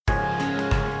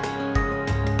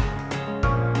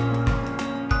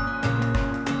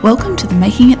Welcome to the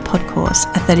Making It Pod course,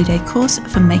 a 30-day course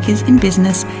for makers in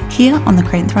business here on the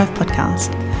Create and Thrive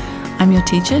podcast. I'm your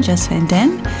teacher, Jess Van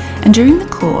Den, and during the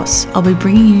course, I'll be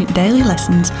bringing you daily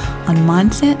lessons on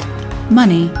mindset,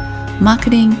 money,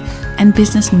 marketing, and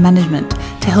business management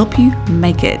to help you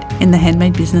make it in the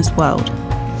handmade business world.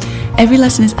 Every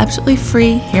lesson is absolutely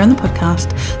free here on the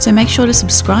podcast, so make sure to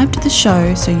subscribe to the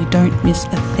show so you don't miss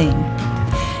a thing.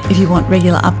 If you want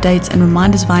regular updates and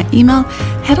reminders via email,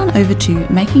 head on over to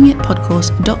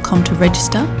makingitpodcourse.com to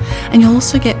register, and you'll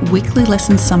also get weekly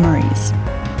lesson summaries.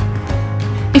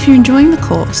 If you're enjoying the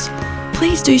course,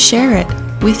 please do share it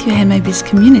with your handmade biz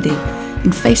community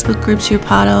in Facebook groups you're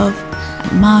part of,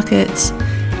 at markets,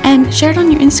 and share it on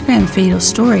your Instagram feed or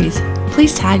stories.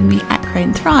 Please tag me at Create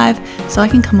and Thrive so I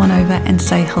can come on over and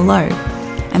say hello.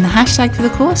 And the hashtag for the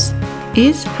course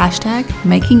is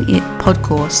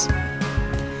 #MakingItPodcourse.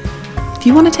 If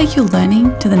you want to take your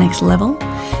learning to the next level,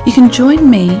 you can join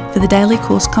me for the daily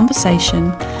course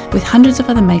conversation with hundreds of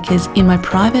other makers in my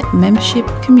private membership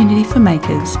community for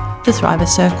makers, the Thriver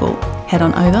Circle. Head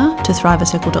on over to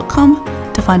thrivercircle.com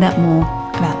to find out more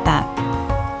about that.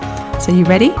 So you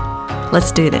ready?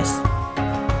 Let's do this.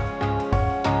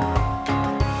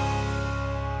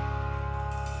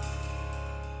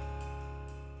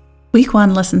 Week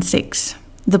 1, Lesson 6,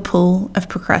 The Pull of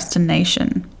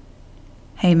Procrastination.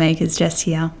 Hey makers, Jess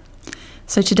here.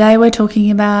 So today we're talking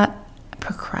about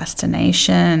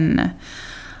procrastination.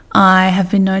 I have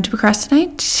been known to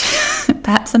procrastinate,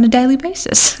 perhaps on a daily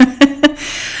basis.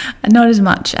 Not as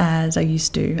much as I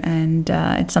used to, and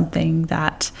it's something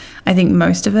that I think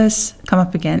most of us come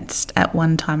up against at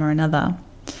one time or another.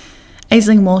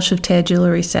 Aisling Walsh of Tear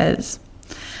Jewellery says,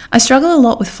 I struggle a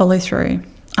lot with follow through.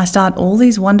 I start all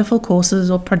these wonderful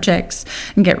courses or projects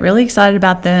and get really excited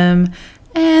about them,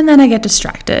 and then I get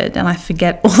distracted and I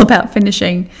forget all about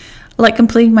finishing, like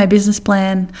completing my business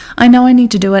plan. I know I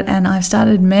need to do it and I've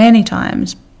started many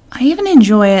times. I even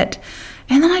enjoy it,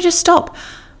 and then I just stop.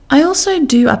 I also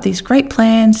do up these great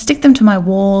plans, stick them to my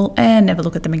wall, and never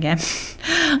look at them again.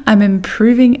 I'm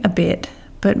improving a bit,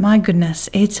 but my goodness,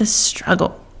 it's a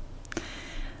struggle.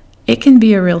 It can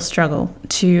be a real struggle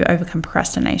to overcome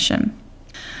procrastination.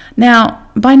 Now,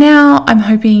 by now, I'm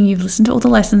hoping you've listened to all the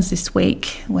lessons this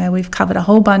week where we've covered a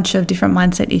whole bunch of different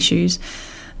mindset issues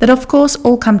that, of course,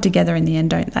 all come together in the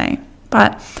end, don't they?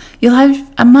 But you'll have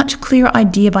a much clearer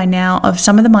idea by now of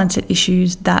some of the mindset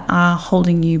issues that are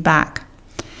holding you back.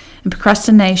 And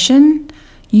procrastination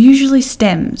usually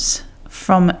stems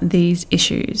from these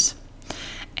issues.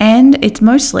 And it's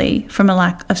mostly from a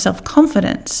lack of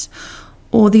self-confidence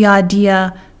or the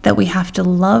idea that we have to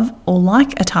love or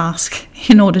like a task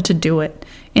in order to do it.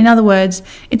 In other words,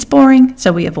 it's boring,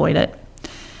 so we avoid it.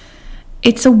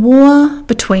 It's a war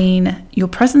between your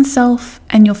present self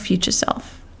and your future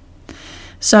self.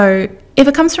 So if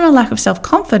it comes from a lack of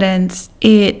self-confidence,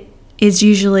 it is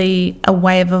usually a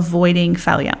way of avoiding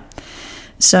failure.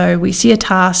 So we see a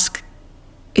task,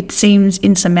 it seems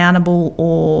insurmountable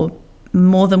or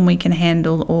more than we can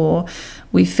handle, or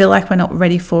we feel like we're not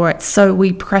ready for it, so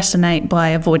we procrastinate by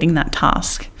avoiding that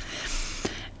task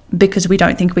because we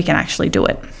don't think we can actually do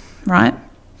it, right?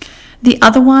 The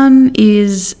other one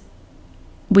is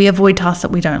we avoid tasks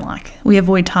that we don't like. We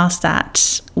avoid tasks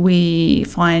that we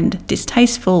find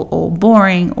distasteful or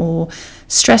boring or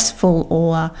stressful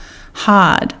or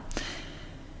hard.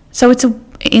 So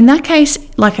in that case,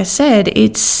 like I said,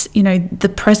 it's,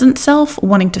 the present self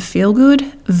wanting to feel good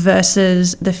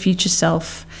versus the future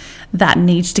self that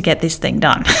needs to get this thing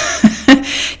done.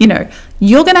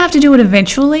 You're going to have to do it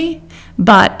eventually,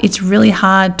 but it's really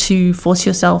hard to force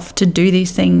yourself to do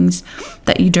these things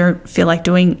that you don't feel like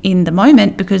doing in the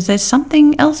moment because there's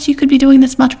something else you could be doing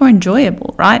that's much more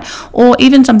enjoyable, right? Or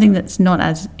even something that's not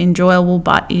as enjoyable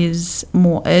but is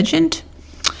more urgent.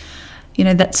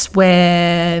 That's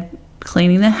where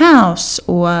cleaning the house,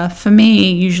 or for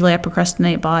me, usually I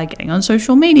procrastinate by getting on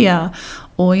social media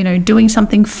or, doing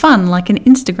something fun like an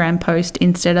Instagram post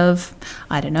instead of,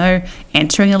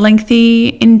 answering a lengthy,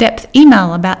 in-depth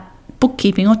email about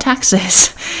bookkeeping or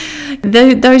taxes.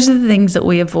 Those are the things that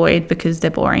we avoid because they're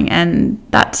boring, and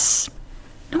that's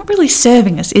not really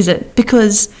serving us, is it?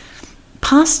 Because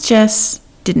past Jess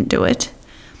didn't do it.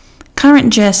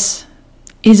 Current Jess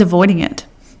is avoiding it.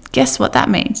 Guess what that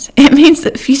means? It means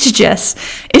that future Jess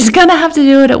is going to have to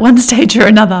do it at one stage or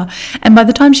another. And by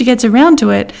the time she gets around to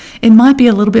it, it might be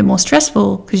a little bit more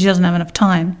stressful because she doesn't have enough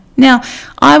time. Now,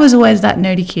 I was always that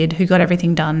nerdy kid who got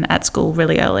everything done at school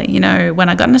really early. When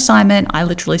I got an assignment, I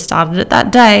literally started it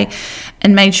that day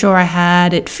and made sure I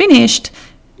had it finished,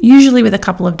 usually with a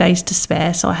couple of days to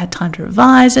spare, so I had time to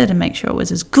revise it and make sure it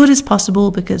was as good as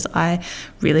possible because I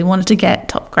really wanted to get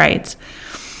top grades.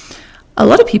 A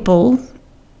lot of people,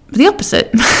 the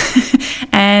opposite,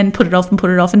 and put it off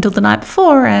until the night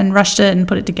before and rushed it and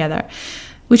put it together.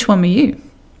 Which one were you?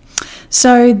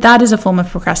 So that is a form of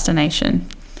procrastination.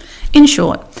 In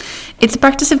short, it's the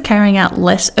practice of carrying out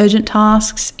less urgent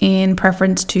tasks in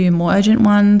preference to more urgent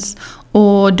ones,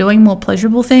 or doing more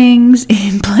pleasurable things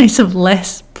in place of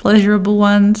less pleasurable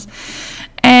ones,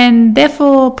 and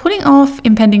therefore putting off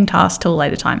impending tasks till a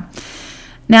later time.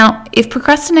 Now, if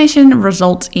procrastination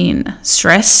results in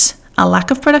stress, a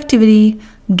lack of productivity,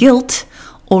 guilt,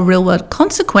 or real-world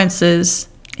consequences,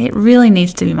 it really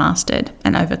needs to be mastered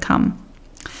and overcome,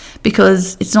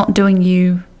 because it's not doing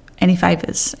you any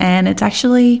favors and it's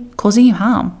actually causing you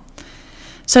harm.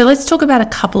 So let's talk about a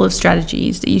couple of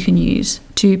strategies that you can use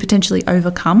to potentially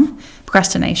overcome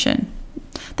procrastination.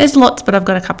 There's lots, but I've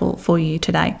got a couple for you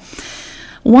today.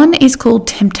 One is called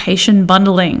temptation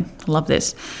bundling. I love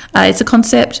this. It's a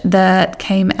concept that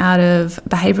came out of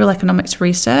behavioral economics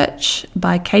research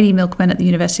by Katie Milkman at the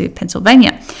University of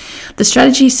Pennsylvania. The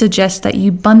strategy suggests that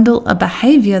you bundle a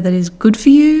behavior that is good for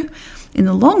you in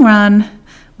the long run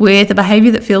with a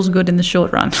behavior that feels good in the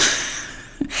short run.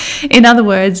 In other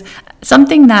words,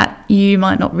 something that you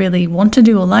might not really want to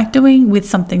do or like doing with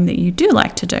something that you do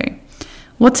like to do.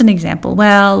 What's an example?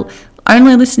 Well,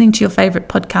 only listening to your favorite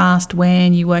podcast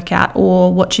when you work out,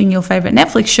 or watching your favorite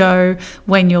Netflix show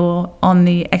when you're on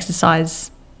the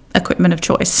exercise equipment of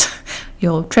choice,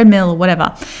 your treadmill or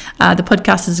whatever. The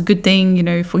podcast is a good thing,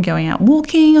 if we're going out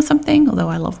walking or something, although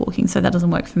I love walking, so that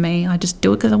doesn't work for me. I just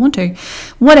do it because I want to.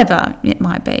 Whatever it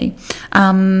might be.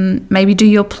 Maybe do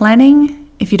your planning,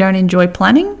 if you don't enjoy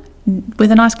planning,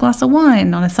 with a nice glass of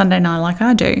wine on a Sunday night like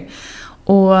I do.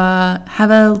 Or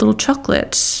have a little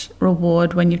chocolate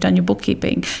reward when you've done your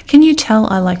bookkeeping. Can you tell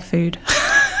I like food?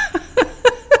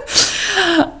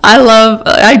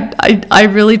 I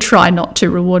really try not to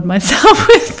reward myself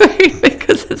with food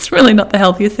because it's really not the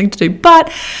healthiest thing to do.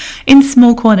 But in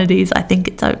small quantities, I think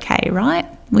it's okay, right?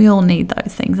 We all need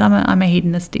those things. I'm a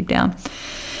hedonist deep down.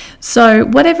 So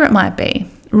whatever it might be,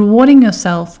 rewarding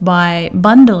yourself by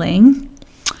bundling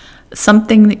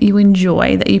something that you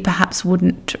enjoy that you perhaps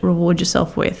wouldn't reward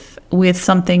yourself with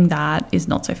something that is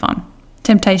not so fun.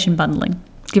 Temptation bundling.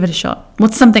 Give it a shot.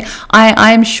 What's something?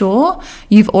 I am sure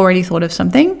you've already thought of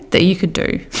something that you could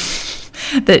do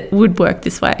that would work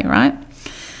this way, right?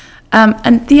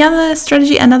 And another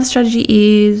strategy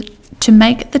is to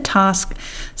make the task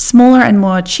smaller and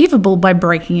more achievable by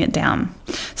breaking it down.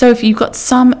 So if you've got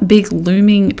some big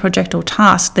looming project or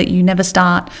task that you never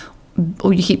start,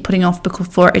 or you keep putting off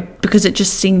because it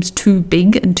just seems too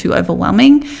big and too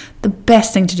overwhelming, the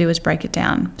best thing to do is break it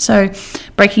down. So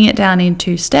breaking it down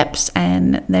into steps,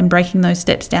 and then breaking those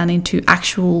steps down into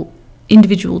actual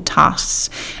individual tasks.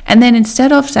 And then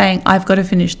instead of saying, I've got to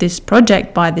finish this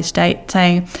project by this date,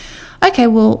 saying, okay,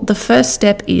 well, the first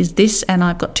step is this and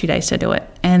I've got 2 days to do it,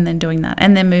 and then doing that,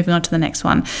 and then moving on to the next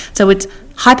one. So it's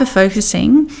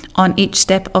hyper-focusing on each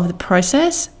step of the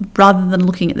process rather than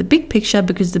looking at the big picture,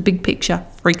 because the big picture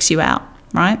freaks you out,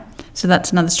 right? So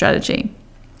that's another strategy.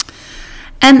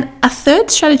 And a third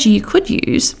strategy you could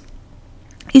use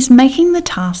is making the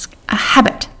task a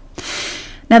habit.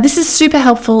 Now, this is super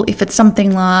helpful if it's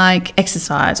something like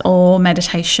exercise or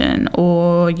meditation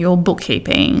or your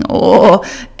bookkeeping or,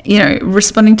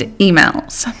 responding to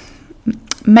emails.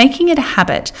 Making it a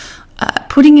habit,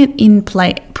 putting it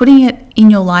in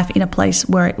your life in a place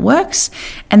where it works,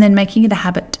 and then making it a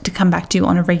habit to come back to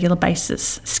on a regular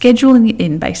basis. Scheduling it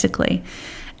in, basically.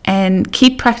 And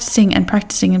keep practicing and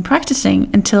practicing and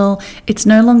practicing until it's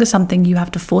no longer something you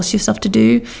have to force yourself to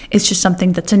do. It's just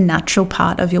something that's a natural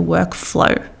part of your work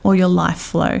flow or your life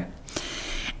flow.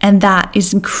 And that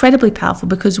is incredibly powerful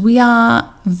because we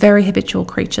are very habitual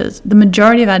creatures. The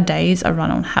majority of our days are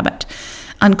run on habit,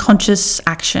 unconscious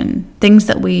action, things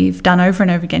that we've done over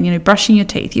and over again. Brushing your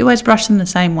teeth. You always brush them the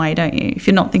same way, don't you? If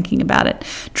you're not thinking about it.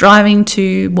 Driving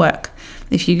to work,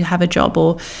 if you have a job,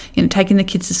 or taking the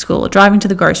kids to school, or driving to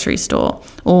the grocery store,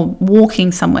 or walking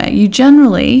somewhere, you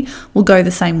generally will go the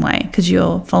same way because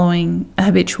you're following a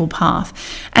habitual path.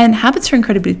 And habits are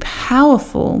incredibly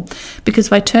powerful because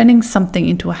by turning something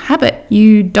into a habit,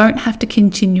 you don't have to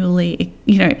continually,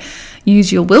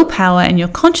 use your willpower and your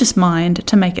conscious mind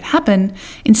to make it happen.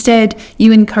 Instead,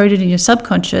 you encode it in your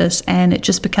subconscious and it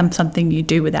just becomes something you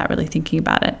do without really thinking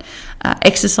about it.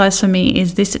 Exercise for me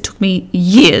is this. It took me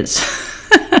years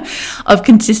of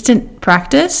consistent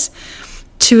practice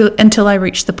until I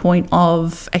reached the point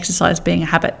of exercise being a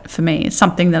habit for me. It's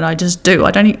something that I just do.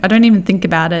 I don't even think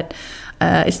about it.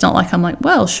 It's not like I'm like,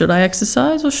 well, should I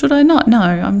exercise or should I not? No,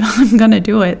 I'm going to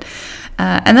do it.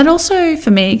 And that also,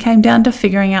 for me, came down to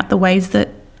figuring out the ways that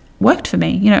worked for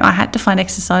me. I had to find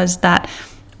exercise that,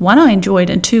 one, I enjoyed,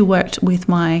 and two, worked with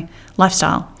my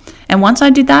lifestyle. And once I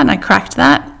did that and I cracked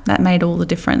that made all the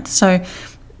difference. So,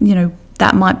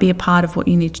 that might be a part of what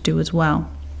you need to do as well.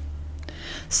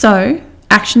 So,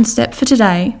 action step for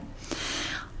today: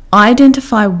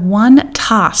 identify one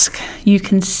task you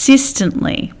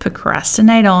consistently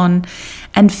procrastinate on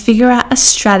and figure out a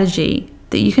strategy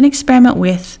that you can experiment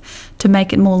with to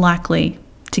make it more likely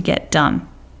to get done.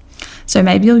 So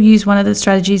maybe you'll use one of the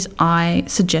strategies I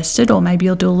suggested, or maybe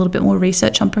you'll do a little bit more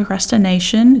research on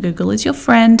procrastination. Google is your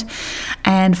friend,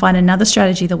 and find another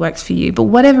strategy that works for you. But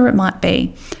whatever it might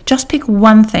be, just pick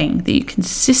one thing that you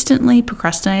consistently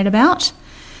procrastinate about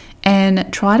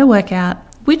and try to work out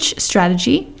which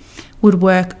strategy would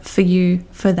work for you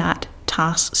for that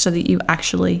task so that you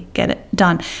actually get it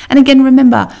done. And again,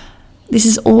 remember, this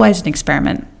is always an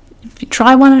experiment. If you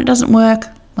try one and it doesn't work,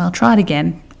 well, try it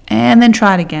again, and then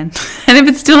try it again. And if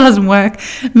it still doesn't work,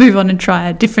 move on and try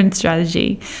a different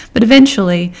strategy. But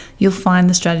eventually, you'll find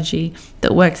the strategy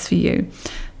that works for you.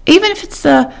 Even if it's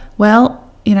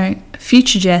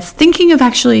future Jess, thinking of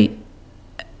actually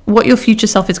what your future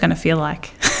self is going to feel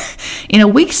like. In a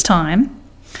week's time,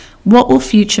 what will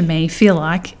future me feel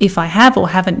like if I have or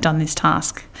haven't done this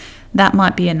task? That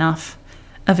might be enough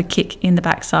of a kick in the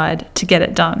backside to get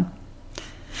it done.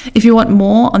 If you want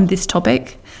more on this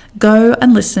topic, go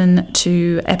and listen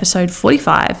to episode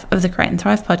 45 of the Create and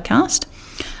Thrive podcast.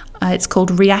 It's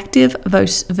called Reactive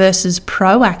versus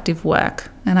Proactive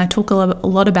Work. And I talk a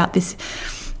lot about this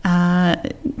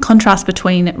contrast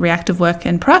between reactive work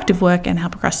and proactive work and how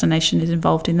procrastination is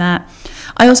involved in that.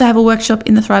 I also have a workshop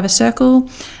in the Thriver Circle,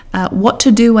 what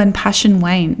to do when passion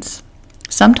wanes.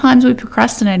 Sometimes we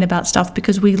procrastinate about stuff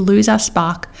because we lose our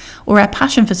spark or our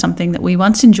passion for something that we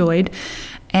once enjoyed,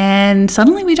 and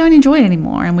suddenly we don't enjoy it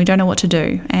anymore and we don't know what to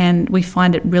do, and we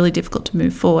find it really difficult to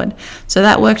move forward. So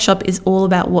that workshop is all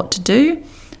about what to do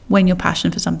when your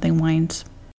passion for something wanes.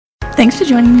 Thanks for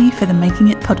joining me for the Making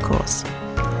It pod course.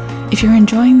 If you're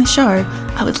enjoying the show,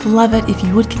 I would love it if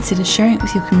you would consider sharing it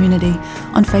with your community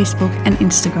on Facebook and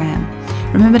Instagram.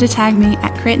 Remember to tag me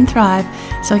at Create and Thrive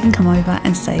so I can come over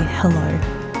and say hello.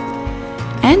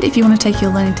 And if you want to take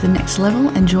your learning to the next level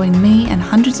and join me and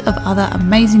hundreds of other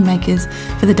amazing makers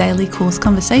for the daily course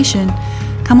conversation,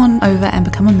 come on over and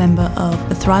become a member of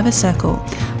the Thriver Circle,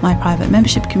 my private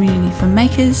membership community for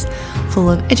makers, full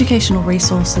of educational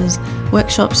resources,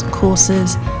 workshops,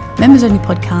 courses, members-only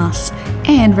podcasts,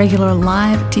 and regular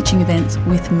live teaching events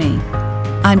with me.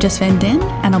 I'm Jess Van Den,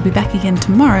 and I'll be back again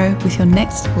tomorrow with your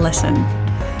next lesson.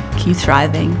 Keep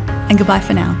thriving, and goodbye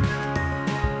for now.